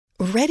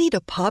Ready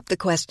to pop the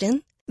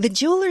question? The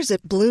jewelers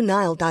at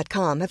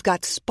BlueNile.com have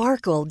got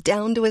sparkle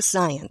down to a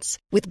science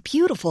with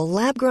beautiful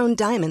lab-grown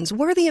diamonds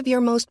worthy of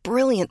your most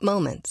brilliant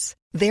moments.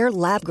 Their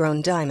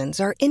lab-grown diamonds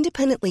are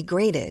independently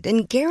graded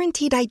and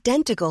guaranteed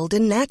identical to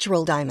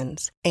natural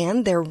diamonds,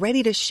 and they're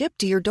ready to ship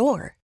to your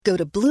door. Go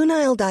to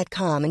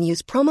BlueNile.com and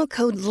use promo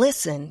code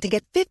LISTEN to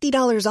get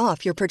 $50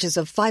 off your purchase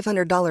of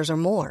 $500 or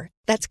more.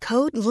 That's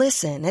code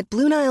LISTEN at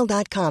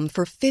BlueNile.com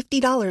for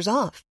 $50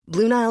 off.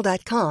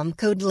 BlueNile.com,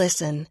 code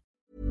LISTEN.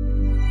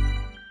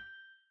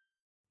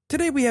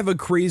 Today we have a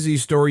crazy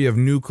story of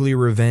nuclear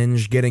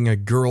revenge getting a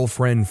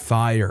girlfriend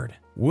fired.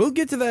 We'll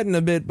get to that in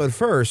a bit, but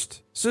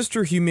first,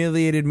 sister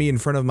humiliated me in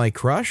front of my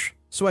crush,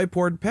 so I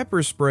poured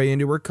pepper spray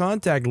into her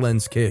contact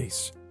lens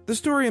case. The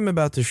story I'm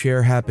about to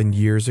share happened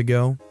years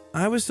ago.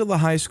 I was still a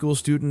high school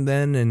student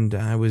then, and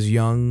I was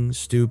young,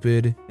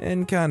 stupid,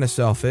 and kinda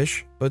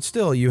selfish. But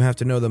still, you have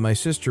to know that my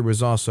sister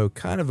was also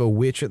kind of a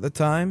witch at the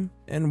time,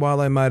 and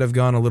while I might have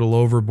gone a little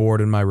overboard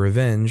in my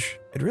revenge,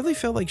 it really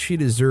felt like she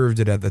deserved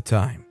it at the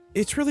time.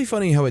 It's really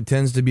funny how it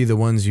tends to be the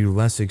ones you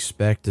less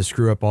expect to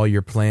screw up all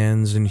your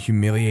plans and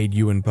humiliate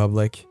you in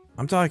public.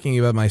 I'm talking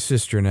about my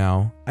sister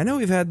now. I know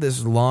we've had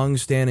this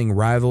long-standing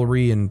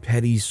rivalry and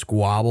petty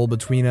squabble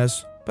between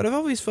us, but I've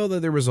always felt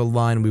that there was a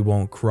line we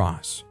won't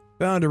cross.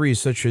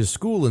 Boundaries such as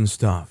school and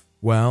stuff.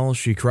 Well,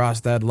 she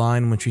crossed that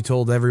line when she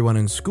told everyone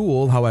in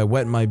school how I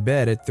wet my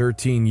bed at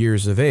 13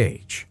 years of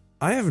age.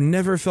 I have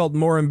never felt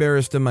more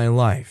embarrassed in my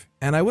life,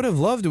 and I would have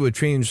loved to have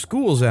changed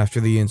schools after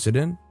the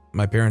incident.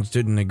 My parents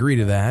didn't agree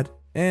to that,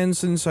 and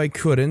since I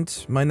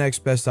couldn't, my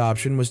next best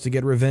option was to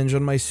get revenge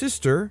on my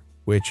sister,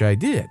 which I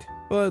did.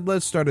 But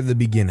let's start at the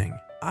beginning.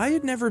 I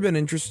had never been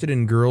interested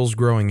in girls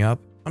growing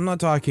up. I'm not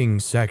talking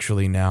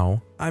sexually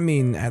now. I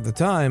mean, at the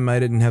time, I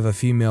didn't have a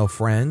female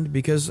friend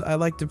because I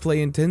liked to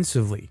play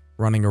intensively,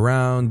 running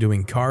around,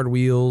 doing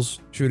cartwheels,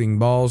 shooting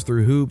balls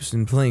through hoops,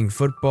 and playing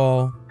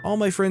football. All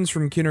my friends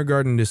from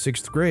kindergarten to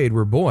 6th grade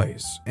were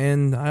boys,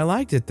 and I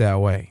liked it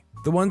that way.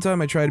 The one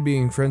time I tried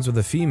being friends with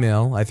a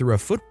female, I threw a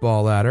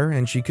football at her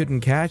and she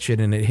couldn't catch it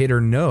and it hit her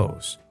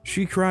nose.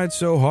 She cried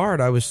so hard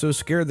I was so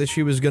scared that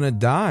she was gonna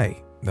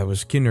die. That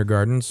was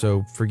kindergarten,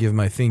 so forgive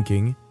my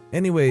thinking.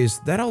 Anyways,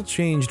 that all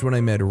changed when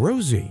I met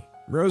Rosie.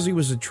 Rosie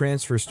was a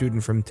transfer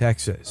student from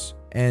Texas,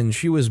 and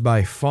she was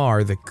by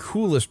far the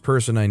coolest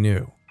person I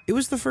knew. It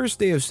was the first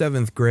day of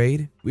 7th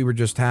grade. We were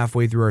just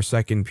halfway through our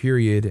second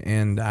period,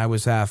 and I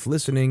was half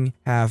listening,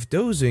 half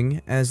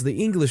dozing as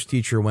the English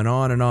teacher went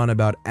on and on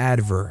about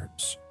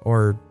adverbs.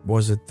 Or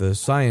was it the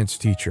science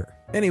teacher?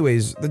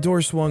 Anyways, the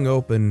door swung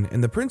open,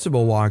 and the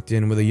principal walked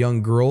in with a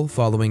young girl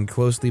following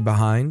closely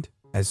behind.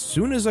 As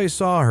soon as I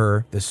saw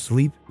her, the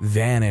sleep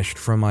vanished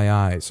from my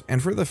eyes,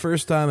 and for the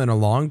first time in a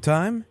long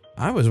time,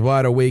 I was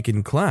wide awake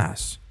in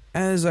class.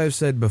 As I've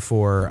said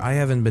before, I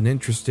haven't been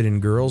interested in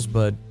girls,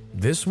 but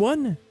this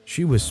one?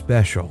 She was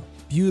special.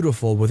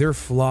 Beautiful with her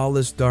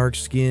flawless dark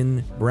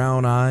skin,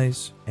 brown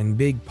eyes, and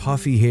big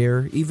puffy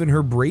hair. Even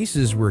her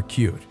braces were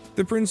cute.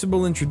 The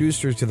principal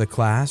introduced her to the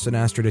class and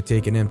asked her to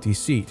take an empty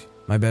seat.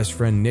 My best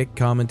friend Nick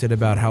commented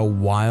about how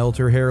wild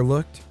her hair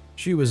looked.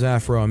 She was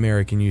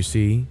Afro-American, you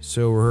see,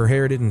 so her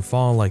hair didn't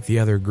fall like the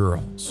other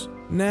girls.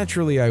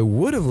 Naturally, I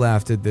would have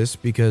laughed at this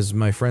because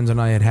my friends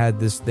and I had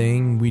this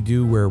thing we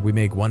do where we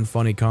make one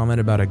funny comment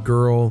about a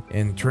girl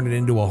and turn it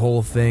into a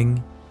whole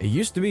thing. It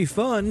used to be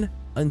fun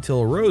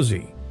until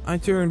Rosie. I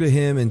turned to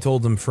him and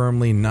told him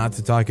firmly not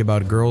to talk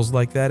about girls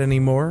like that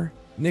anymore.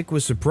 Nick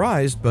was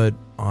surprised, but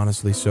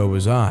honestly so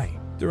was I.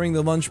 During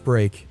the lunch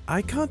break,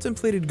 I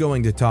contemplated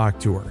going to talk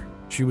to her.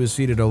 She was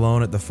seated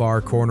alone at the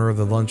far corner of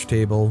the lunch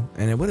table,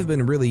 and it would have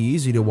been really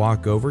easy to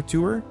walk over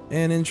to her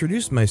and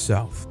introduce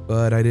myself,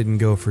 but I didn't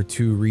go for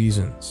 2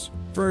 reasons.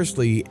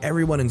 Firstly,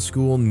 everyone in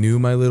school knew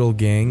my little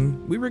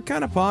gang. We were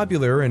kind of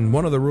popular, and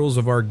one of the rules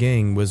of our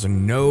gang was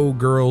no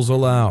girls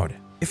allowed.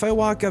 If I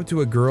walk up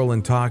to a girl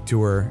and talk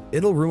to her,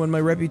 it'll ruin my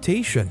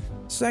reputation.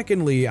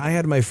 Secondly, I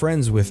had my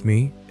friends with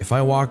me. If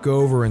I walk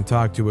over and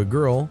talk to a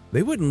girl,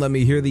 they wouldn't let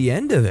me hear the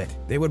end of it.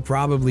 They would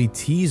probably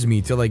tease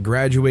me till I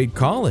graduate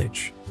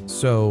college.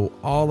 So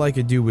all I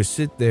could do was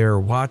sit there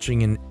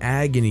watching in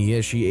agony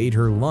as she ate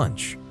her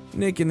lunch.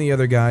 Nick and the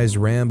other guys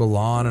ramble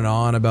on and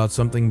on about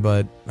something,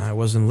 but I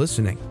wasn't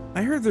listening.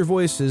 I heard their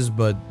voices,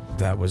 but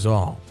that was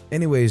all.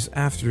 Anyways,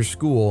 after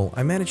school,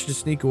 I managed to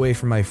sneak away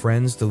from my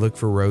friends to look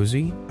for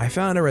Rosie. I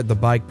found her at the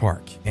bike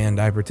park, and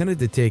I pretended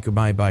to take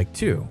my bike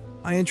too.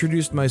 I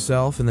introduced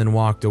myself and then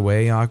walked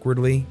away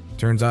awkwardly.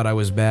 Turns out I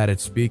was bad at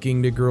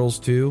speaking to girls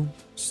too.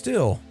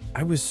 Still,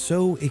 I was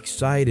so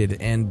excited,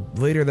 and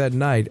later that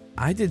night,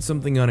 I did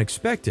something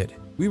unexpected.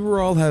 We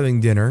were all having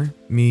dinner,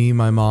 me,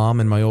 my mom,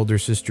 and my older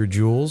sister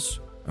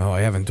Jules. Oh,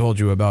 I haven't told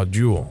you about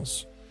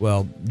Jules.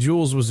 Well,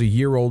 Jules was a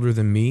year older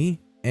than me,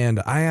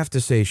 and I have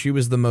to say she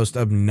was the most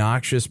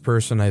obnoxious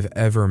person I've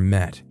ever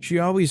met. She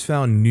always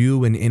found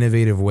new and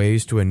innovative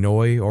ways to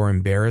annoy or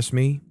embarrass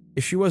me.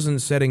 If she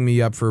wasn't setting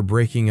me up for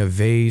breaking a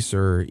vase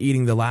or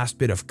eating the last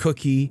bit of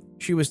cookie,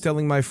 she was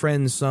telling my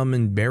friends some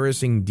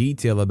embarrassing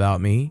detail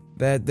about me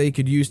that they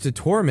could use to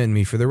torment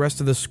me for the rest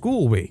of the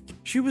school week.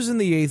 She was in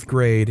the 8th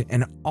grade,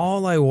 and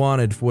all I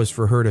wanted was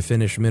for her to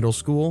finish middle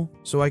school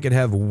so I could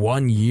have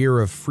 1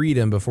 year of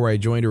freedom before I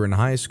joined her in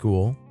high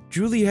school.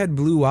 Julie had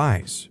blue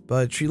eyes,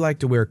 but she liked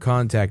to wear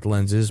contact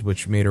lenses,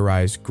 which made her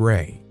eyes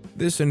gray.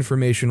 This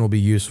information will be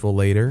useful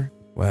later.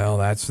 Well,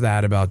 that's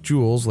that about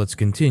Jules. Let's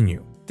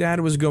continue. Dad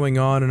was going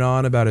on and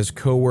on about his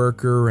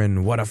coworker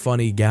and what a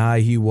funny guy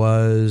he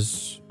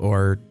was.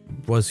 Or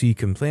was he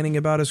complaining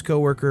about his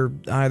coworker?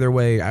 Either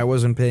way, I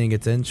wasn't paying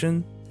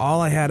attention. All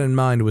I had in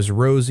mind was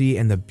Rosie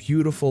and the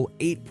beautiful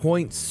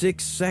 8.6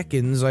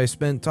 seconds I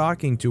spent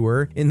talking to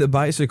her in the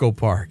bicycle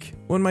park.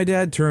 When my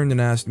dad turned and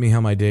asked me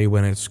how my day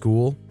went at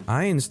school,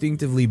 I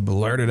instinctively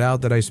blurted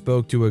out that I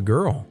spoke to a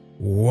girl.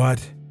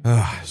 What?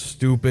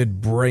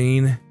 Stupid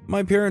brain.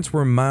 My parents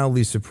were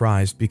mildly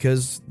surprised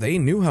because they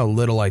knew how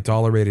little I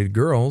tolerated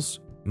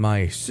girls.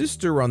 My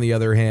sister, on the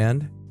other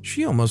hand,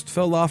 she almost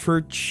fell off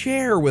her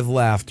chair with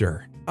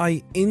laughter.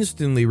 I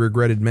instantly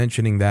regretted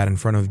mentioning that in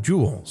front of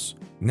Jules.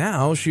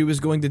 Now she was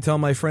going to tell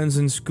my friends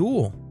in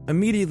school.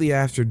 Immediately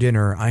after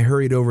dinner, I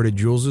hurried over to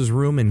Jules's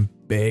room and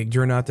begged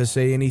her not to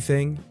say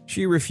anything.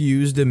 She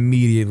refused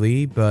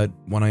immediately, but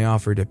when I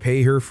offered to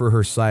pay her for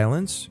her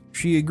silence,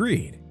 she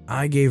agreed.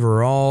 I gave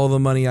her all the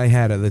money I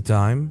had at the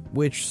time,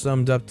 which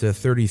summed up to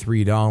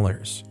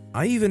 $33.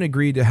 I even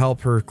agreed to help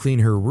her clean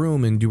her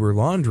room and do her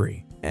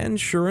laundry. And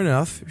sure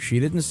enough, she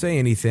didn't say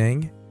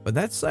anything, but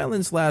that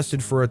silence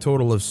lasted for a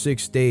total of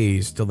 6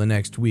 days till the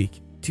next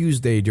week,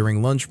 Tuesday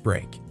during lunch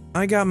break.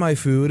 I got my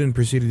food and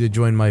proceeded to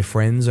join my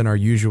friends in our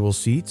usual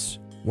seats.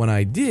 When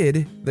I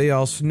did, they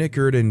all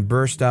snickered and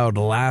burst out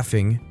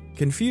laughing.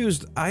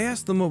 Confused, I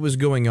asked them what was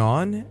going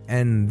on,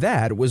 and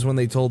that was when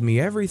they told me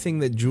everything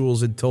that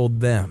Jules had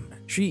told them.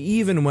 She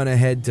even went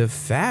ahead to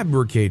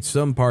fabricate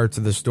some parts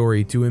of the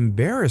story to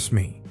embarrass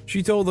me.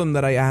 She told them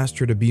that I asked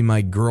her to be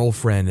my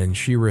girlfriend and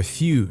she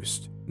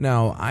refused.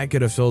 Now, I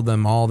could have told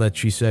them all that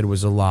she said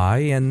was a lie,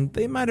 and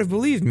they might have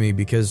believed me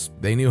because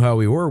they knew how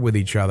we were with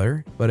each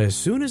other. But as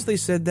soon as they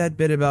said that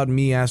bit about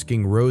me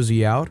asking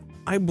Rosie out,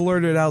 I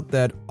blurted out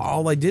that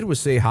all I did was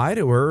say hi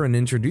to her and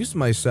introduce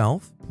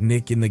myself.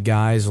 Nick and the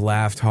guys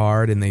laughed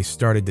hard and they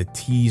started to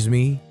tease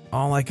me.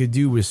 All I could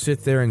do was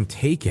sit there and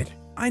take it.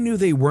 I knew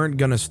they weren't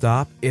gonna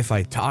stop if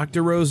I talked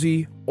to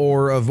Rosie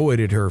or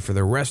avoided her for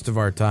the rest of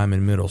our time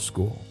in middle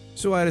school.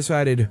 So I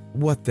decided,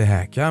 what the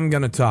heck, I'm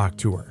gonna talk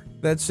to her.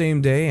 That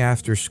same day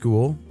after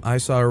school, I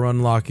saw her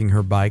unlocking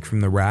her bike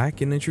from the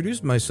rack and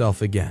introduced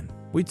myself again.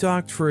 We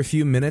talked for a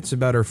few minutes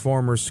about her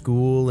former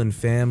school and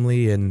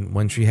family, and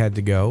when she had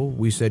to go,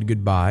 we said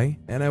goodbye,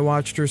 and I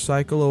watched her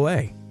cycle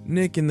away.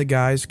 Nick and the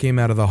guys came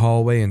out of the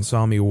hallway and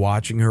saw me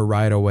watching her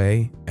ride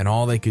away, and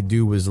all they could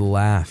do was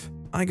laugh.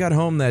 I got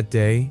home that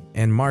day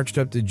and marched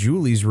up to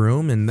Julie's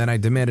room, and then I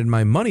demanded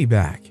my money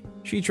back.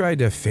 She tried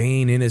to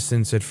feign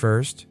innocence at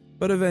first,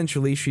 but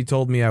eventually she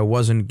told me I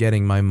wasn't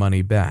getting my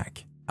money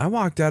back. I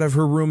walked out of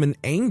her room in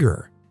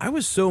anger. I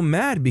was so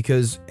mad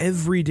because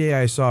every day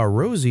I saw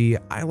Rosie,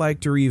 I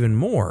liked her even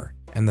more.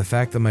 And the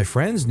fact that my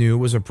friends knew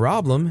was a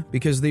problem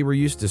because they were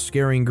used to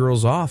scaring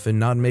girls off and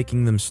not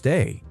making them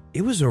stay.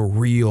 It was a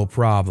real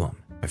problem.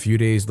 A few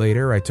days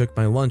later, I took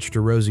my lunch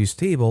to Rosie's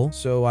table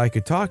so I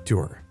could talk to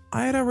her.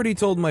 I had already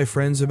told my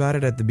friends about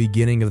it at the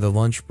beginning of the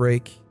lunch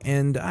break,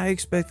 and I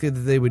expected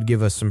that they would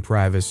give us some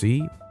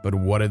privacy. But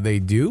what did they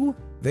do?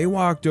 They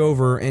walked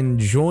over and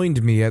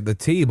joined me at the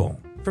table.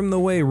 From the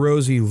way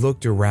Rosie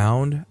looked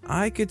around,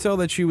 I could tell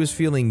that she was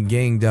feeling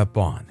ganged up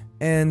on.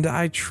 And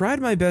I tried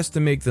my best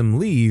to make them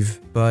leave,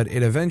 but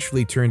it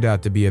eventually turned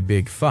out to be a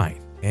big fight.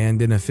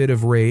 And in a fit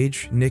of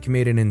rage, Nick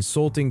made an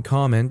insulting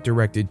comment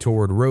directed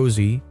toward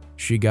Rosie.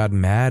 She got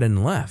mad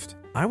and left.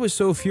 I was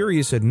so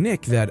furious at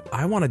Nick that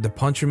I wanted to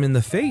punch him in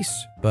the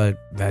face, but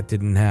that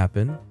didn't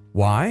happen.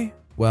 Why?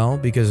 Well,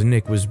 because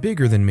Nick was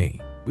bigger than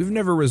me. We've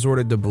never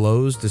resorted to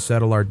blows to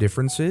settle our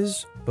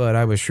differences, but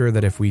I was sure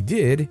that if we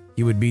did,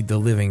 he would beat the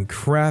living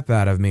crap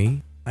out of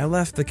me. I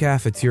left the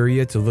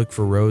cafeteria to look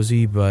for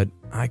Rosie, but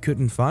I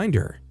couldn't find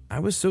her. I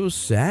was so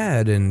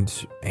sad and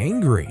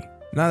angry.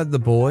 Not at the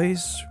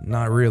boys,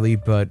 not really,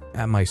 but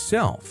at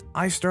myself.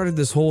 I started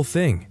this whole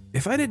thing.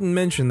 If I didn't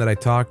mention that I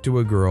talked to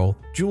a girl,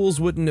 Jules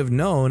wouldn't have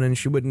known and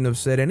she wouldn't have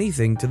said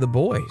anything to the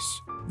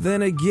boys.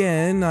 Then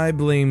again, I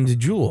blamed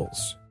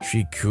Jules.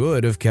 She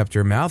could have kept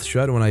her mouth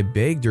shut when I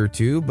begged her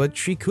to, but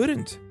she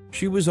couldn't.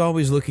 She was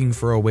always looking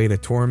for a way to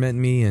torment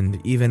me,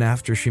 and even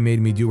after she made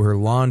me do her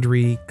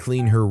laundry,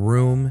 clean her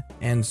room,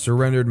 and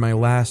surrendered my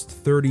last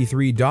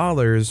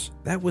 $33,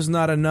 that was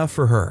not enough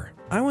for her.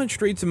 I went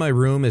straight to my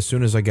room as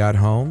soon as I got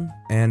home,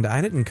 and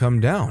I didn't come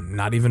down,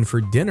 not even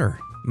for dinner.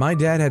 My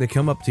dad had to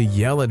come up to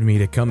yell at me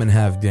to come and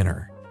have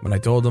dinner. When I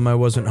told him I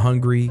wasn't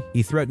hungry,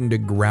 he threatened to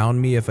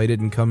ground me if I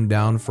didn't come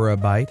down for a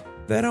bite.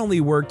 That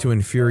only worked to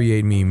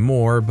infuriate me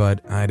more,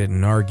 but I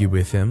didn't argue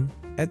with him.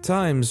 At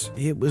times,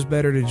 it was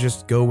better to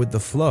just go with the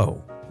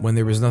flow. when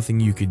there was nothing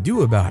you could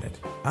do about it.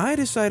 I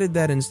decided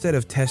that instead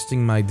of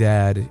testing my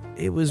dad,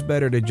 it was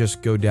better to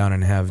just go down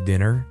and have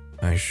dinner.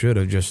 I should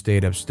have just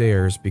stayed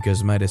upstairs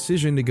because my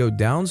decision to go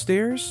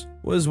downstairs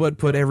was what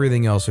put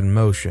everything else in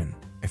motion.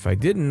 If I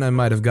didn't, I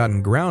might have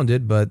gotten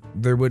grounded, but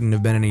there wouldn't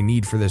have been any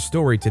need for this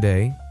story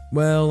today.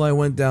 Well, I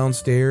went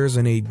downstairs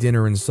and ate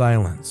dinner in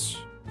silence.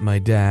 My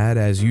dad,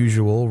 as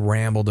usual,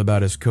 rambled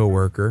about his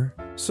coworker.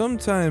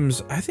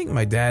 Sometimes I think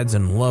my dad's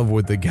in love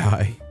with the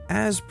guy.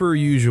 As per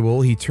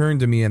usual, he turned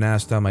to me and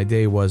asked how my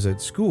day was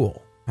at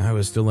school. I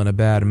was still in a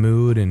bad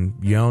mood and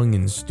young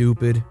and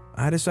stupid.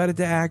 I decided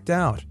to act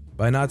out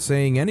by not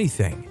saying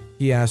anything.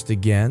 He asked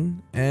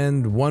again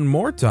and one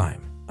more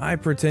time. I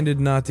pretended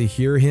not to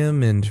hear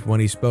him, and when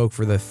he spoke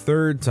for the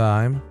third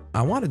time,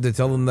 I wanted to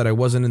tell him that I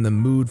wasn't in the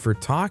mood for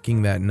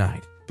talking that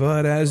night.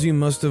 But as you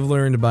must have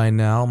learned by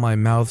now, my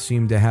mouth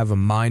seemed to have a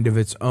mind of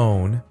its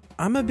own.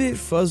 I'm a bit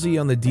fuzzy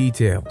on the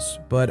details,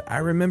 but I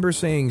remember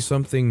saying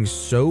something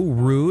so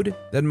rude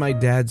that my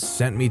dad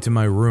sent me to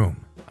my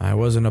room. I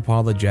wasn't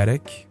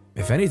apologetic.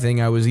 If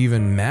anything, I was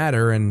even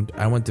madder, and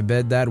I went to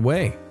bed that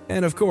way.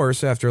 And of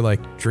course, after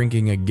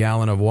drinking a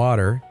gallon of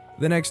water,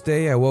 the next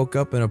day I woke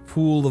up in a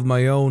pool of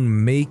my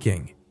own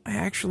making. I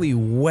actually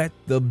wet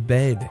the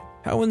bed.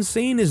 How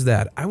insane is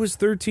that? I was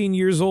 13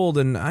 years old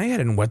and I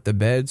hadn't wet the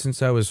bed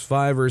since I was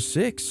 5 or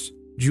 6.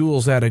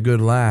 Jules had a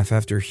good laugh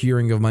after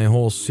hearing of my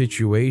whole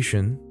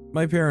situation.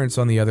 My parents,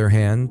 on the other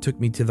hand, took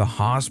me to the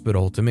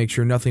hospital to make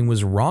sure nothing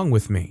was wrong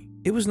with me.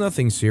 It was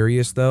nothing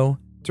serious though.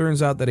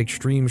 Turns out that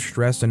extreme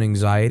stress and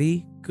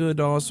anxiety could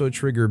also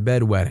trigger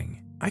bedwetting.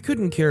 I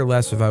couldn't care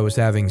less if I was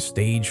having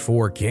stage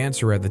 4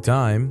 cancer at the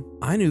time.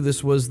 I knew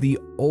this was the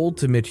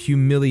ultimate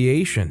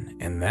humiliation,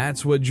 and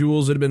that's what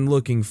Jules had been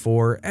looking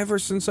for ever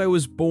since I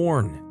was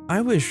born.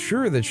 I was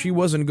sure that she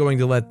wasn't going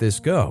to let this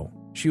go.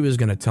 She was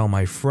going to tell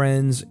my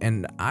friends,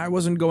 and I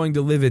wasn't going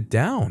to live it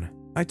down.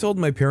 I told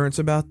my parents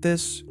about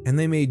this, and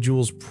they made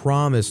Jules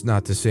promise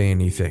not to say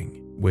anything,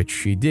 which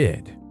she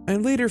did. I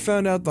later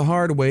found out the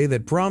hard way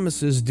that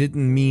promises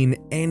didn't mean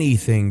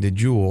anything to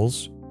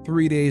Jules.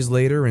 3 days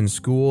later in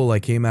school, I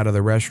came out of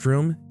the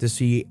restroom to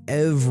see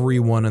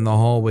everyone in the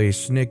hallway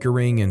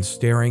snickering and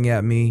staring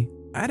at me.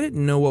 I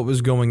didn't know what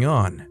was going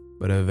on,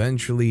 but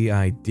eventually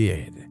I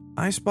did.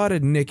 I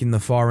spotted Nick in the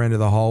far end of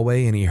the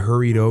hallway and he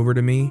hurried over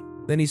to me.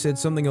 Then he said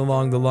something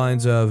along the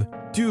lines of,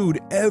 "Dude,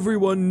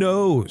 everyone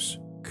knows."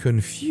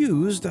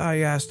 Confused, I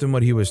asked him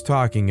what he was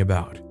talking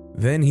about.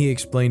 Then he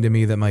explained to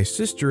me that my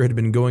sister had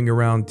been going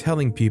around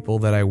telling people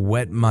that I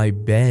wet my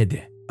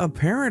bed.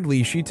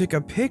 Apparently, she took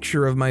a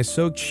picture of my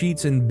soaked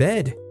sheets in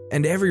bed,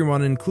 and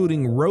everyone,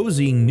 including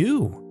Rosie,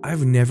 knew.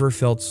 I've never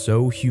felt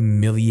so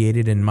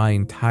humiliated in my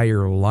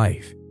entire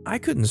life. I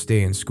couldn't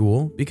stay in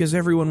school because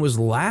everyone was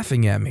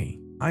laughing at me.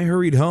 I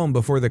hurried home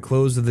before the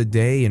close of the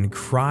day and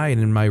cried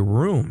in my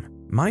room.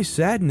 My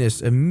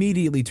sadness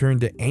immediately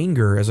turned to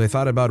anger as I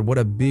thought about what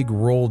a big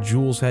role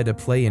Jules had to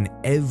play in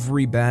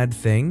every bad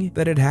thing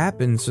that had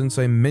happened since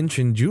I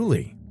mentioned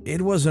Julie.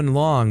 It wasn't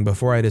long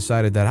before I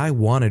decided that I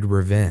wanted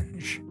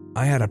revenge.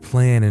 I had a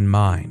plan in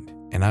mind,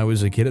 and I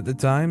was a kid at the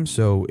time,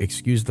 so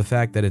excuse the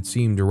fact that it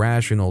seemed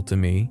irrational to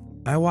me.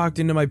 I walked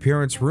into my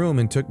parents' room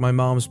and took my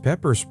mom's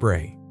pepper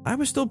spray. I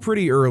was still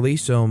pretty early,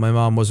 so my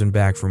mom wasn't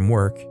back from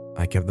work.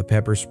 I kept the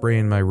pepper spray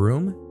in my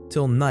room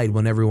till night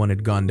when everyone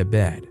had gone to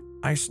bed.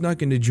 I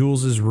snuck into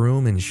Jules's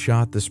room and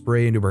shot the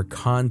spray into her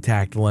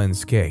contact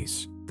lens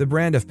case. The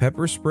brand of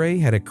pepper spray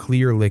had a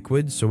clear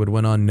liquid, so it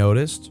went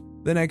unnoticed.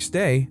 The next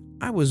day,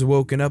 I was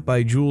woken up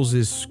by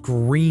Jules's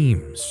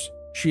screams.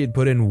 She had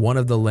put in one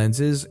of the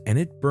lenses and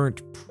it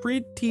burnt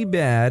pretty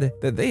bad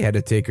that they had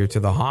to take her to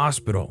the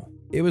hospital.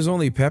 It was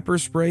only pepper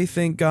spray,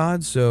 thank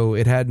God, so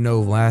it had no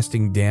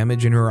lasting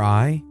damage in her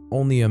eye,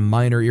 only a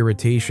minor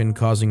irritation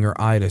causing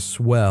her eye to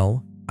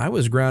swell. I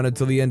was grounded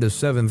till the end of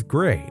 7th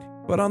grade,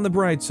 but on the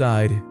bright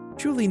side,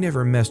 Julie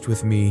never messed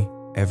with me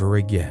ever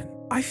again.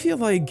 I feel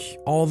like,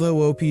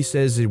 although OP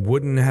says it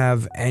wouldn't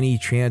have any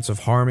chance of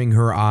harming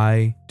her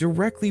eye,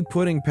 directly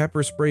putting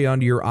pepper spray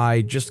onto your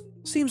eye just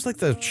seems like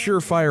the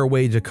surefire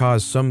way to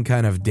cause some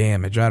kind of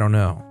damage, I don't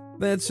know.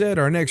 That said,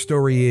 our next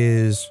story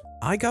is,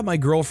 I got my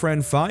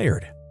girlfriend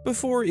fired.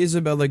 Before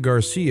Isabella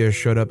Garcia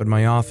showed up at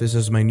my office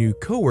as my new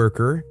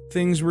coworker,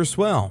 things were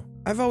swell.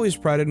 I've always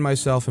prided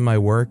myself in my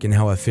work and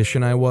how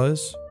efficient I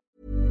was.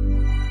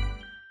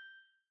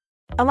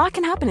 A lot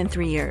can happen in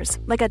 3 years,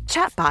 like a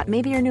chatbot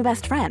may be your new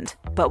best friend.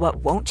 But what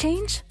won't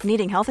change?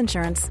 Needing health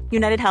insurance.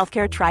 United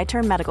Healthcare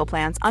Tri-Term Medical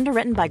Plans,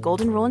 underwritten by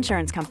Golden Rule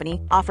Insurance Company,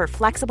 offer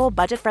flexible,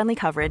 budget-friendly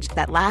coverage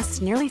that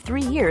lasts nearly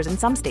 3 years in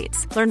some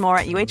states. Learn more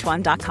at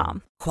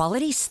uh1.com.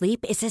 Quality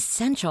sleep is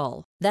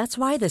essential. That's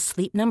why the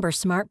Sleep Number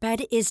Smart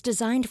Bed is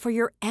designed for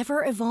your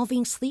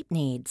ever-evolving sleep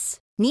needs.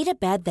 Need a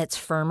bed that's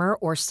firmer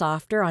or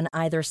softer on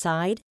either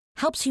side?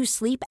 Helps you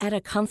sleep at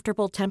a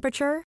comfortable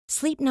temperature?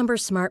 Sleep Number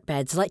Smart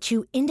Beds let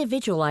you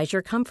individualize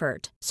your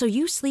comfort so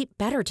you sleep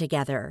better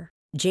together.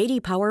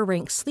 JD Power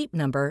ranks Sleep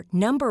Number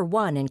number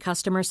 1 in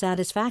customer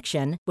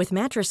satisfaction with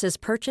mattresses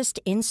purchased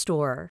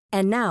in-store.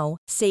 And now,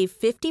 save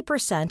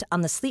 50%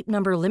 on the Sleep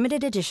Number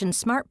Limited Edition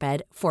Smart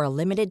Bed for a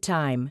limited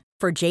time.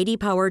 For JD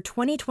Power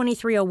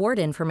 2023 award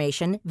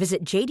information,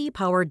 visit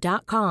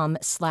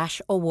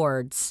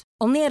jdpower.com/awards.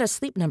 Only at a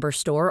Sleep Number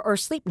store or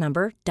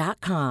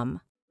sleepnumber.com.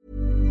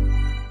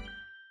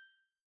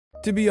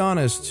 To be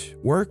honest,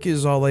 work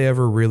is all I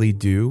ever really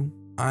do.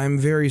 I'm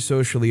very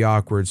socially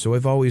awkward, so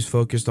I've always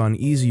focused on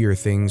easier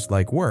things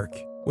like work.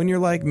 When you're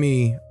like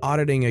me,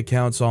 auditing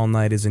accounts all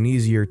night is an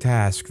easier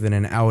task than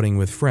an outing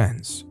with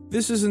friends.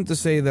 This isn't to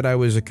say that I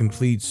was a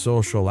complete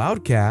social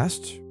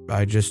outcast.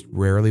 I just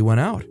rarely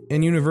went out.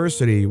 In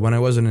university, when I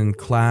wasn't in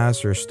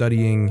class or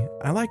studying,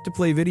 I liked to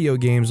play video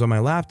games on my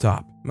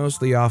laptop,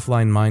 mostly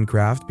offline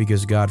Minecraft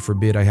because God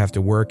forbid I have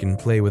to work and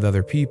play with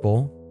other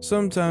people.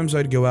 Sometimes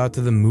I'd go out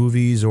to the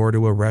movies or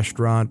to a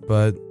restaurant,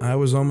 but I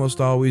was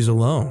almost always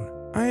alone.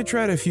 I had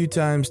tried a few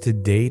times to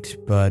date,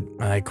 but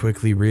I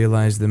quickly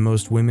realized that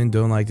most women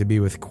don't like to be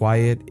with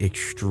quiet,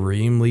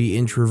 extremely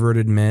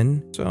introverted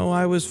men, so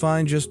I was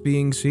fine just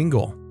being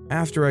single.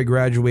 After I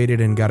graduated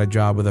and got a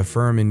job with a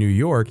firm in New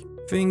York,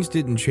 things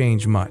didn't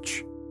change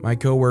much. My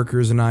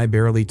coworkers and I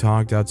barely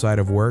talked outside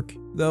of work,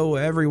 though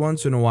every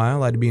once in a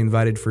while I'd be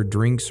invited for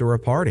drinks or a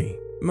party.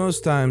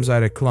 Most times I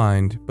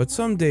declined, but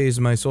some days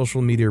my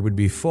social media would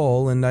be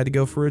full and I'd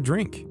go for a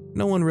drink.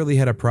 No one really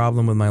had a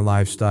problem with my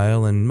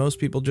lifestyle, and most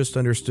people just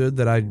understood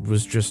that I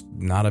was just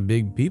not a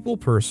big people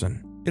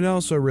person. It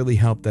also really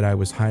helped that I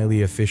was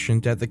highly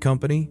efficient at the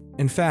company.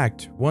 In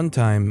fact, one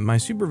time, my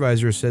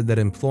supervisor said that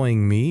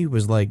employing me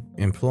was like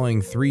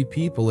employing 3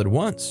 people at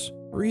once.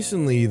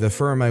 Recently, the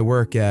firm I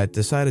work at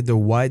decided to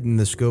widen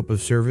the scope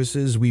of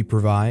services we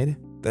provide.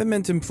 That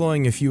meant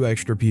employing a few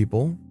extra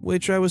people,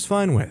 which I was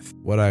fine with.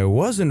 What I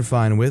wasn't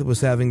fine with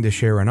was having to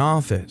share an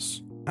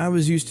office. I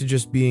was used to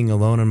just being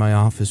alone in my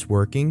office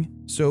working,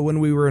 so when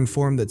we were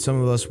informed that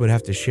some of us would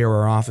have to share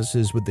our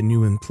offices with the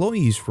new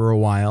employees for a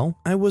while,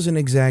 I wasn't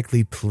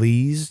exactly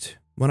pleased.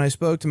 When I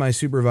spoke to my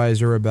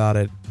supervisor about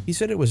it, he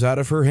said it was out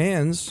of her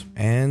hands,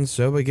 and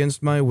so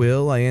against my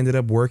will, I ended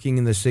up working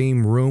in the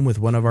same room with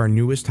one of our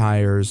newest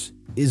hires,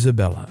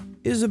 Isabella.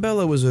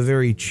 Isabella was a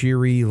very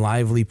cheery,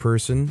 lively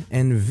person,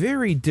 and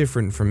very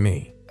different from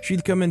me.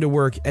 She'd come into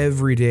work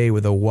every day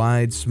with a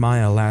wide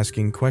smile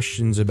asking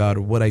questions about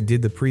what I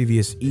did the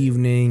previous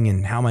evening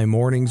and how my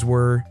mornings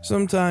were.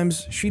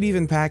 Sometimes she'd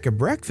even pack a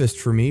breakfast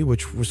for me,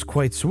 which was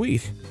quite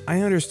sweet. I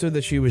understood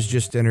that she was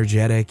just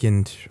energetic,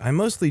 and I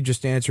mostly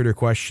just answered her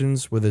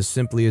questions with as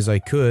simply as I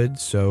could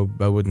so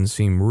I wouldn't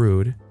seem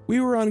rude.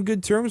 We were on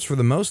good terms for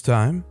the most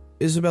time.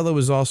 Isabella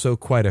was also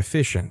quite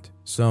efficient,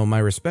 so my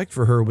respect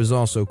for her was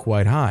also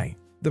quite high.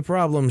 The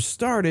problem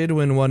started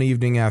when one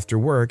evening after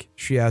work,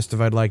 she asked if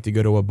I'd like to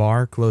go to a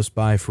bar close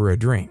by for a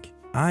drink.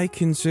 I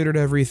considered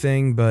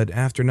everything, but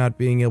after not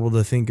being able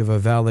to think of a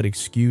valid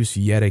excuse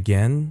yet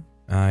again,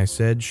 I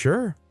said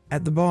sure.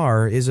 At the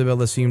bar,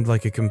 Isabella seemed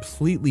like a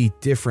completely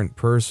different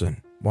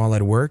person. While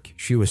at work,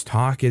 she was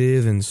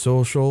talkative and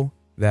social.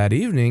 That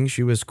evening,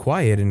 she was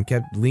quiet and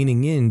kept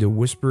leaning in to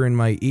whisper in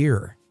my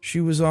ear.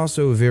 She was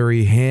also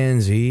very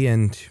handsy,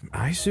 and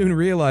I soon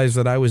realized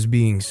that I was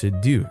being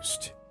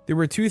seduced. There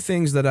were 2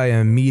 things that I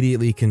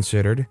immediately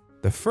considered.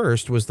 The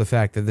first was the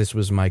fact that this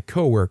was my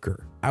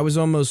coworker. I was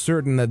almost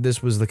certain that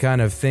this was the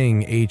kind of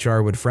thing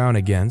HR would frown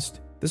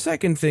against. The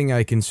second thing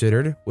I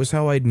considered was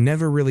how I'd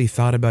never really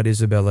thought about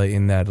Isabella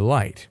in that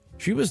light.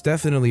 She was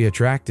definitely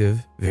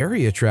attractive,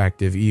 very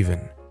attractive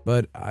even,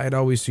 but I'd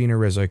always seen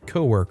her as a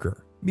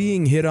coworker.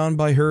 Being hit on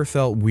by her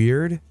felt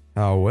weird.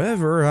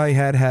 However, I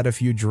had had a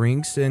few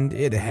drinks and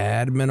it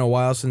had been a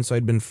while since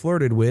I'd been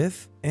flirted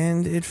with,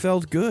 and it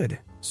felt good.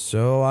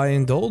 So I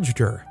indulged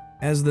her.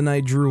 As the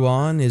night drew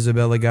on,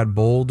 Isabella got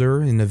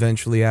bolder and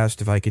eventually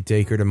asked if I could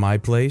take her to my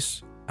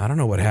place. I don't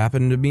know what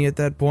happened to me at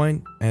that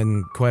point,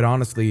 and quite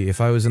honestly,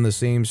 if I was in the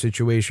same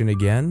situation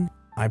again,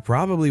 I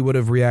probably would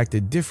have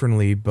reacted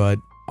differently, but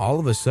all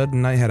of a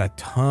sudden I had a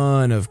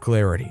ton of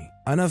clarity.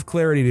 Enough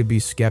clarity to be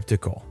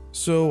skeptical.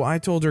 So I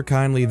told her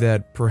kindly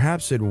that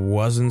perhaps it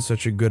wasn't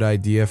such a good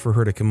idea for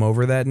her to come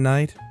over that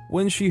night.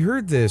 When she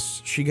heard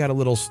this, she got a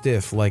little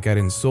stiff, like I'd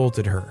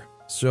insulted her.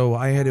 So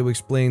I had to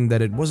explain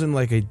that it wasn't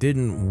like I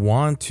didn't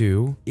want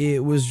to,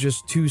 it was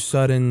just too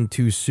sudden,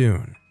 too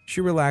soon.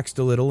 She relaxed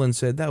a little and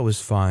said that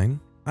was fine.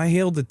 I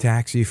hailed a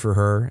taxi for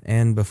her,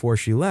 and before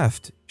she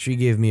left, she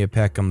gave me a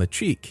peck on the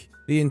cheek.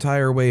 The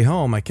entire way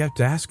home, I kept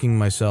asking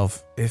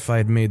myself if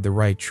I'd made the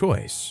right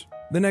choice.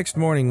 The next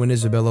morning when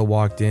Isabella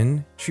walked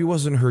in, she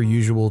wasn't her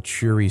usual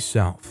cheery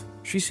self.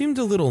 She seemed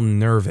a little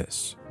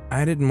nervous.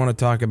 I didn't want to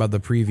talk about the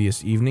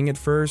previous evening at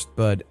first,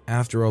 but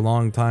after a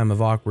long time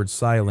of awkward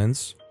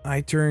silence,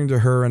 I turned to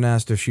her and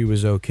asked if she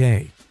was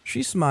okay.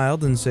 She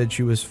smiled and said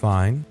she was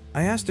fine.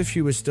 I asked if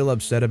she was still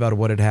upset about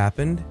what had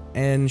happened,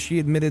 and she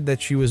admitted that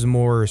she was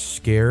more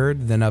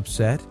scared than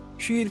upset.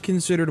 She had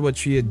considered what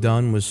she had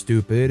done was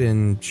stupid,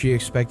 and she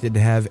expected to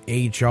have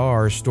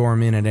HR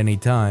storm in at any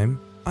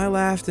time. I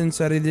laughed and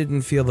said I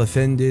didn't feel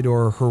offended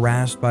or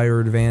harassed by her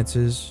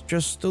advances,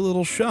 just a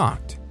little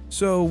shocked.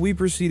 So we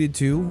proceeded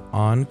to,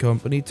 on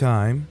company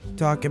time,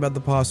 talk about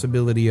the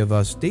possibility of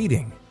us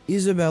dating.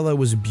 Isabella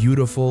was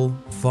beautiful,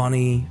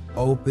 funny,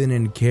 open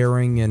and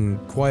caring, and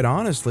quite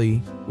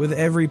honestly, with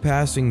every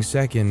passing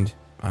second,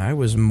 I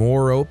was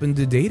more open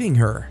to dating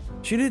her.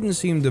 She didn't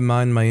seem to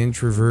mind my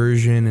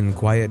introversion and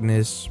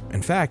quietness.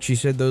 In fact, she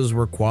said those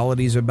were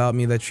qualities about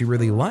me that she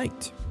really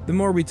liked. The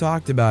more we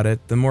talked about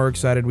it, the more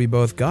excited we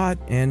both got,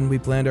 and we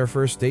planned our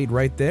first date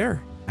right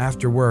there.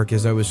 After work,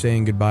 as I was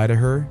saying goodbye to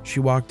her, she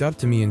walked up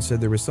to me and said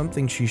there was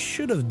something she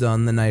should have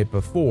done the night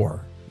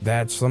before.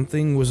 That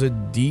something was a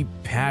deep,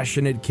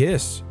 passionate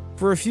kiss.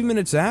 For a few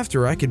minutes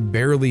after, I could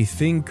barely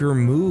think or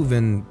move,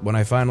 and when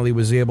I finally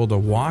was able to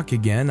walk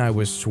again, I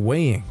was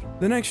swaying.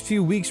 The next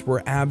few weeks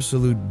were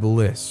absolute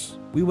bliss.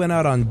 We went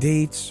out on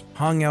dates,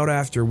 hung out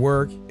after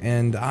work,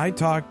 and I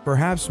talked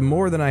perhaps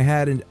more than I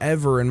had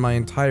ever in my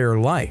entire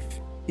life.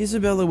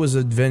 Isabella was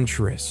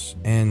adventurous,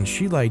 and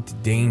she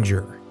liked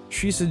danger.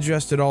 She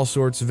suggested all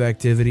sorts of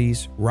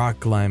activities: rock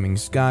climbing,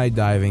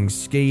 skydiving,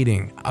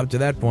 skating. Up to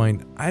that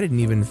point, I didn't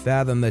even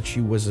fathom that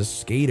she was a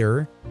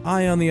skater.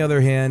 I, on the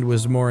other hand,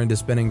 was more into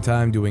spending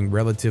time doing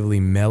relatively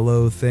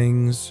mellow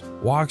things: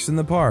 walks in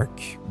the park,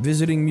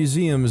 visiting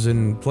museums,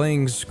 and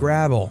playing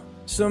Scrabble.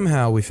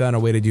 Somehow we found a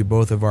way to do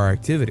both of our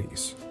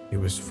activities. It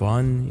was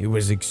fun, it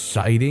was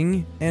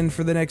exciting, and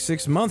for the next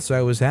 6 months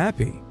I was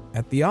happy.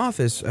 At the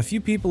office, a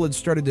few people had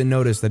started to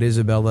notice that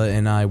Isabella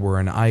and I were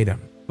an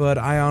item. But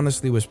I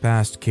honestly was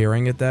past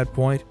caring at that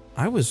point.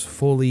 I was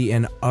fully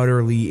and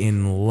utterly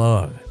in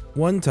love.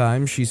 One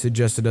time, she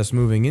suggested us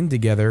moving in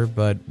together,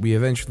 but we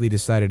eventually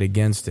decided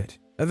against it.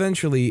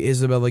 Eventually,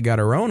 Isabella got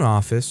her own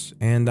office,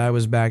 and I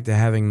was back to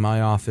having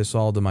my office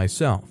all to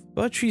myself.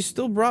 But she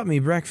still brought me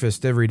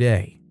breakfast every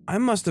day. I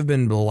must have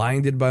been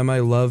blinded by my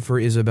love for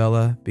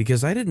Isabella,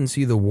 because I didn't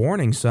see the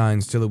warning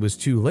signs till it was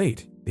too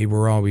late. They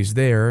were always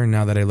there,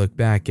 now that I look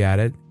back at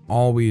it,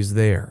 always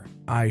there.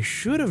 I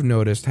should have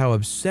noticed how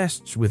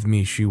obsessed with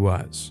me she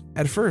was.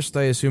 At first,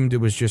 I assumed it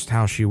was just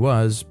how she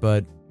was,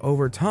 but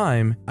over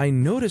time, I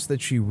noticed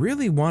that she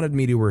really wanted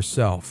me to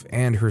herself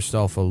and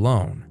herself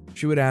alone.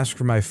 She would ask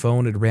for my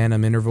phone at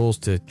random intervals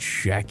to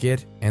check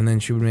it, and then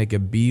she would make a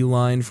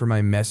beeline for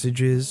my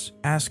messages,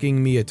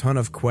 asking me a ton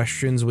of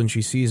questions when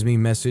she sees me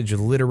message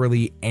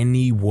literally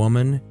any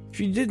woman.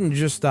 She didn't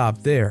just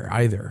stop there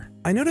either.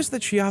 I noticed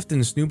that she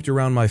often snooped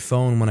around my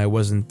phone when I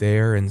wasn't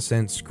there and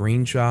sent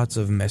screenshots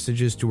of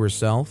messages to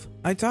herself.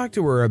 I talked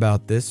to her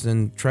about this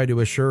and tried to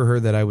assure her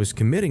that I was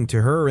committing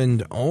to her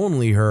and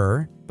only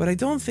her, but I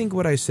don't think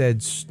what I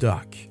said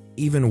stuck.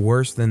 Even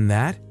worse than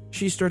that,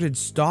 she started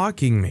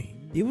stalking me.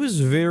 It was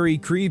very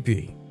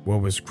creepy.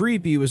 What was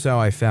creepy was how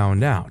I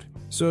found out.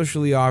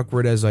 Socially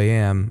awkward as I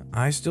am,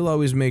 I still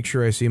always make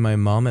sure I see my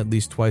mom at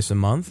least twice a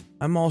month.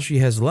 I'm all she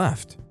has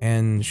left,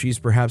 and she's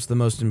perhaps the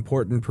most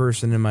important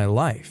person in my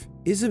life.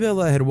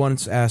 Isabella had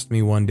once asked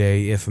me one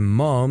day if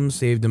Mom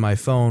saved in my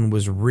phone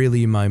was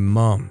really my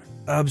mom.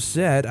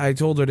 Upset, I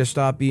told her to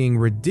stop being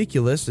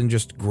ridiculous and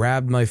just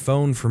grabbed my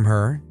phone from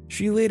her.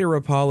 She later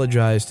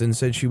apologized and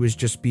said she was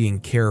just being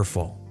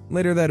careful.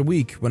 Later that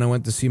week, when I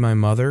went to see my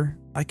mother,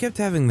 I kept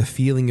having the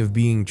feeling of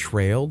being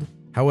trailed.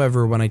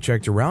 However, when I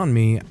checked around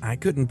me, I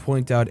couldn't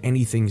point out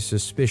anything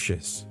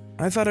suspicious.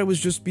 I thought I was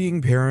just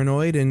being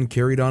paranoid and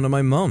carried on to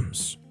my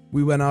mom's.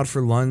 We went out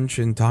for lunch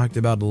and talked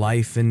about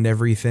life and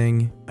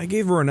everything. I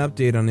gave her an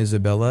update on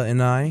Isabella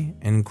and I,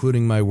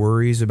 including my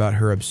worries about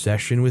her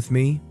obsession with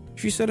me.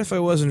 She said if I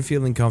wasn't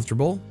feeling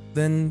comfortable,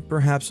 then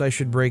perhaps I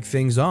should break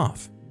things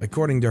off.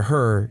 According to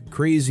her,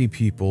 crazy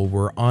people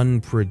were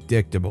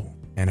unpredictable,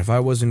 and if I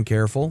wasn't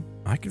careful,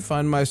 I could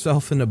find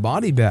myself in a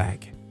body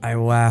bag. I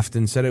laughed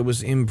and said it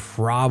was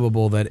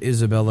improbable that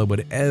Isabella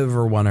would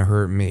ever want to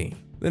hurt me.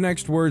 The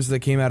next words that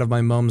came out of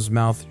my mom's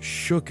mouth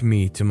shook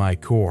me to my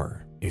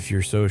core. If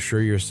you're so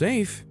sure you're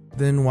safe,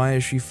 then why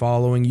is she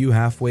following you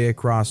halfway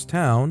across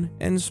town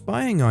and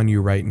spying on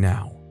you right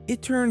now?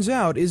 It turns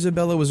out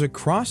Isabella was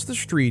across the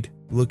street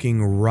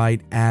looking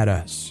right at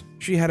us.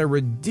 She had a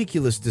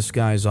ridiculous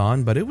disguise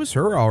on, but it was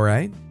her all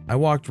right. I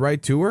walked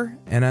right to her,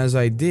 and as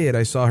I did,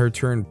 I saw her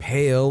turn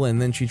pale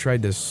and then she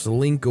tried to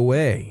slink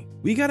away.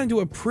 We got into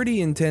a pretty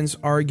intense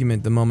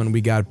argument the moment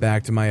we got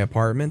back to my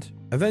apartment.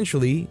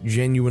 Eventually,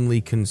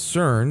 genuinely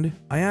concerned,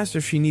 I asked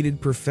if she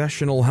needed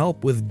professional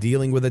help with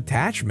dealing with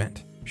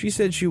attachment. She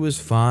said she was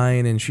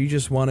fine and she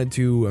just wanted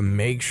to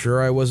make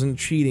sure I wasn't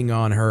cheating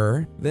on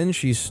her. Then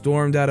she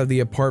stormed out of the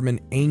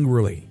apartment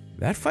angrily.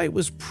 That fight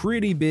was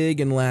pretty big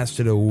and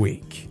lasted a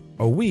week.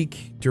 A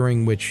week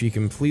during which she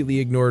completely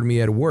ignored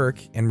me at work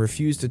and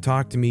refused to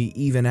talk to me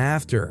even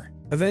after.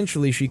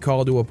 Eventually, she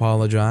called to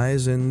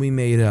apologize and we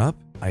made up.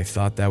 I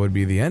thought that would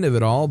be the end of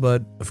it all,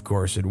 but of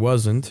course it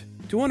wasn't.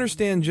 To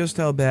understand just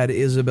how bad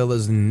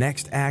Isabella's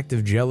next act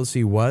of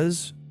jealousy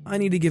was, I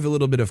need to give a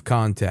little bit of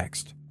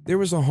context. There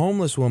was a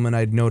homeless woman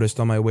I'd noticed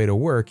on my way to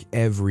work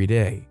every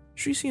day.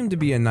 She seemed to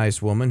be a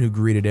nice woman who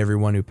greeted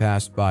everyone who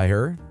passed by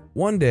her.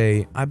 One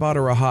day, I bought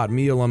her a hot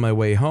meal on my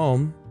way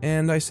home,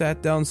 and I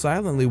sat down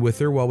silently with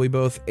her while we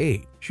both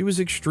ate. She was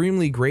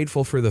extremely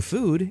grateful for the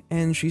food,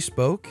 and she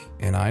spoke,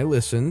 and I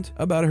listened,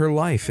 about her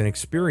life and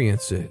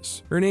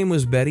experiences. Her name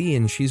was Betty,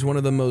 and she's one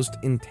of the most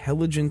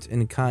intelligent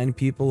and kind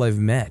people I've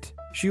met.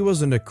 She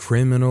wasn't a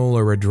criminal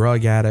or a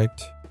drug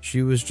addict.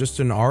 She was just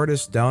an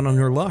artist down on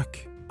her luck.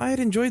 I had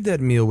enjoyed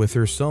that meal with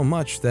her so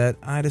much that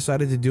I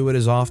decided to do it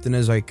as often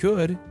as I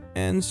could,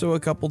 and so a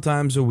couple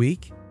times a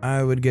week,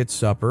 I would get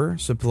supper,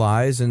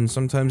 supplies, and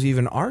sometimes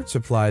even art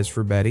supplies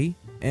for Betty,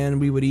 and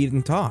we would eat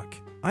and talk.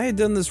 I had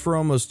done this for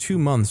almost 2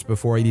 months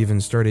before I'd even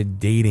started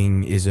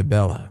dating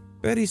Isabella.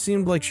 Betty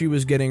seemed like she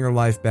was getting her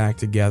life back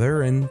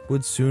together and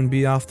would soon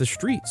be off the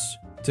streets.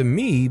 To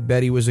me,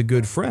 Betty was a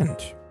good friend,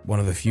 one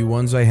of the few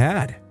ones I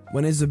had.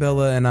 When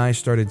Isabella and I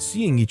started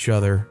seeing each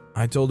other,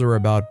 I told her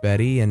about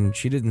Betty, and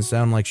she didn't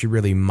sound like she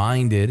really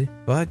minded,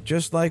 but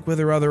just like with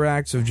her other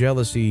acts of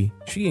jealousy,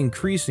 she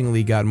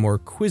increasingly got more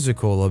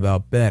quizzical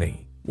about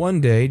Betty.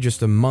 One day,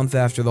 just a month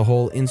after the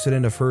whole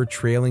incident of her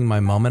trailing my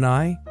mom and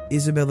I,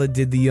 Isabella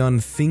did the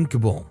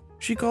unthinkable.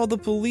 She called the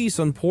police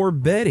on poor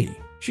Betty.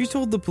 She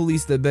told the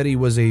police that Betty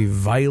was a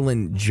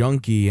violent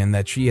junkie and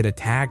that she had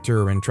attacked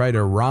her and tried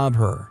to rob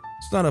her.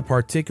 It's not a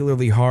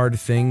particularly hard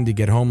thing to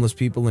get homeless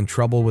people in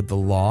trouble with the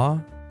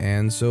law,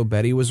 and so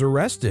Betty was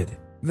arrested.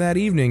 That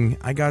evening,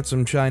 I got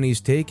some Chinese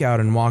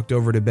takeout and walked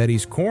over to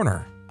Betty's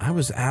corner. I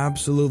was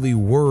absolutely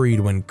worried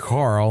when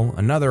Carl,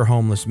 another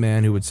homeless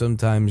man who would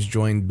sometimes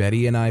join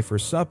Betty and I for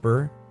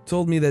supper,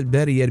 told me that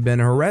Betty had been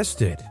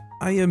arrested.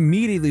 I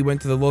immediately went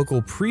to the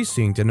local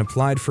precinct and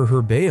applied for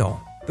her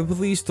bail. The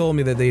police told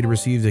me that they'd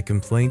received a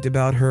complaint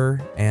about her,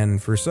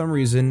 and for some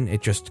reason,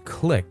 it just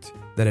clicked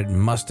that it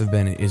must have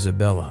been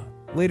Isabella.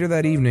 Later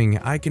that evening,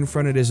 I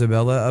confronted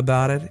Isabella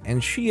about it,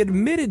 and she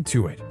admitted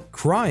to it,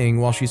 crying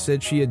while she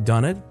said she had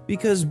done it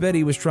because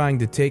Betty was trying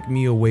to take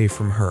me away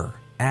from her.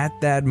 At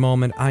that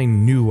moment, I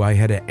knew I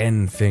had to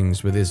end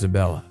things with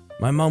Isabella.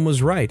 My mom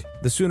was right.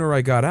 The sooner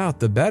I got out,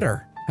 the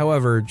better.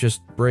 However,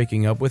 just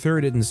breaking up with her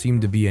didn't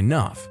seem to be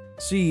enough.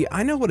 See,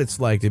 I know what it's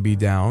like to be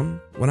down.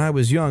 When I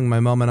was young, my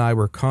mom and I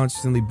were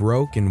constantly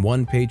broke and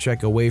one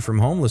paycheck away from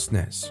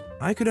homelessness.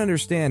 I could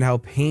understand how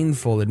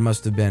painful it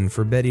must have been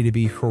for Betty to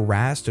be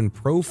harassed and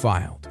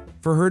profiled.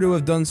 For her to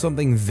have done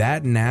something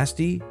that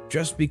nasty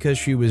just because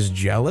she was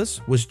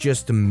jealous was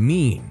just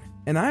mean.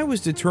 And I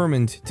was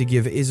determined to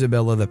give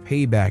Isabella the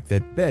payback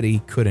that Betty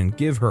couldn't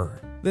give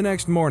her. The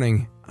next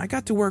morning, I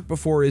got to work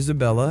before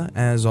Isabella,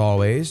 as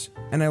always,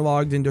 and I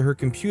logged into her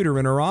computer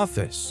in her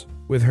office.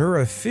 With her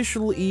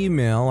official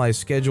email, I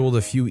scheduled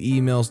a few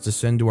emails to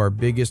send to our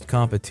biggest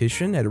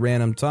competition at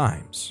random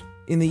times.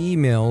 In the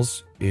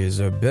emails,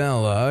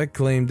 Isabella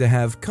claimed to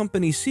have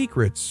company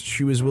secrets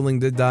she was willing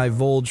to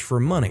divulge for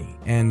money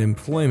and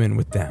employment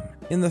with them.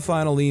 In the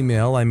final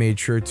email, I made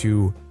sure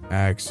to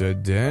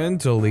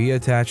accidentally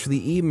attach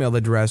the email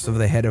address of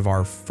the head of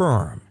our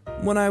firm.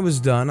 When I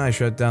was done, I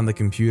shut down the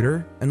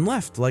computer and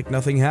left like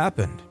nothing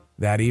happened.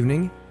 That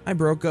evening, I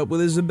broke up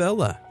with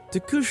Isabella.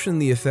 To cushion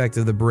the effect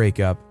of the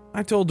breakup,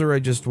 I told her I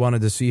just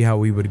wanted to see how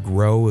we would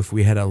grow if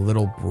we had a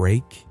little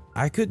break.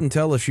 I couldn't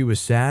tell if she was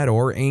sad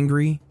or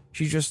angry.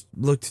 She just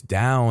looked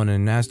down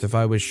and asked if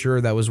I was sure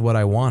that was what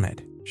I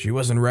wanted. She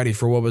wasn't ready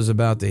for what was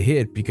about to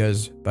hit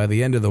because by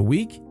the end of the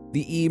week,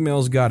 the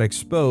emails got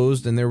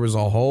exposed and there was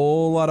a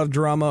whole lot of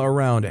drama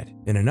around it.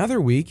 In another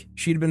week,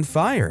 she'd been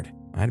fired.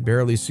 I'd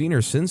barely seen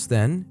her since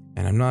then,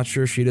 and I'm not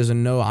sure she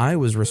doesn't know I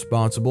was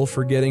responsible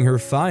for getting her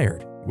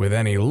fired. With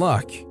any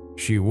luck,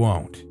 she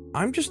won't.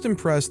 I'm just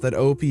impressed that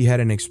OP had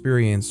an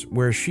experience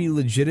where she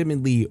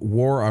legitimately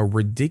wore a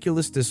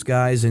ridiculous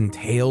disguise and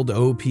tailed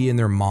OP and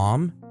their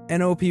mom,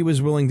 and OP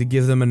was willing to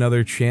give them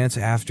another chance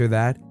after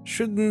that.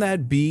 Shouldn't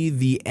that be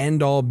the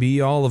end-all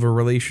be-all of a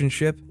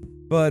relationship?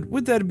 But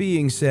with that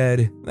being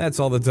said, that's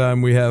all the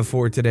time we have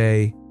for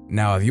today.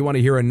 Now, if you want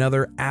to hear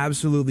another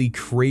absolutely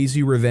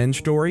crazy revenge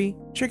story,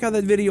 check out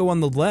that video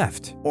on the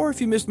left. Or if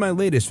you missed my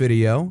latest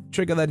video,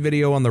 check out that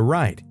video on the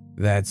right.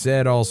 That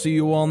said, I'll see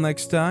you all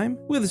next time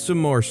with some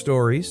more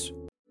stories.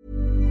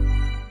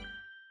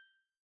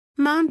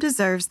 Mom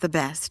deserves the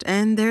best,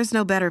 and there's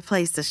no better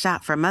place to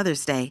shop for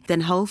Mother's Day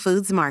than Whole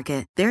Foods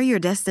Market. They're your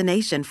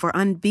destination for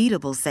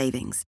unbeatable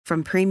savings,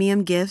 from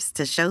premium gifts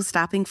to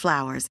show-stopping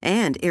flowers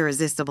and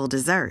irresistible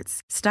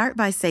desserts. Start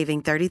by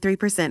saving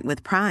 33%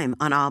 with Prime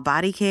on all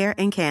body care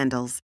and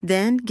candles.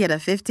 Then get a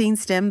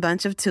 15-stem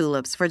bunch of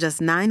tulips for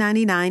just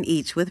 $9.99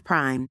 each with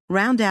Prime.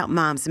 Round out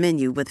Mom's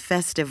menu with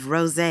festive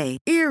rosé,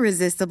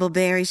 irresistible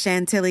berry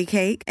chantilly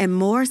cake, and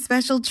more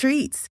special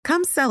treats.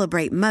 Come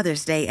celebrate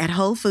Mother's Day at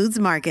Whole Foods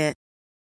Market.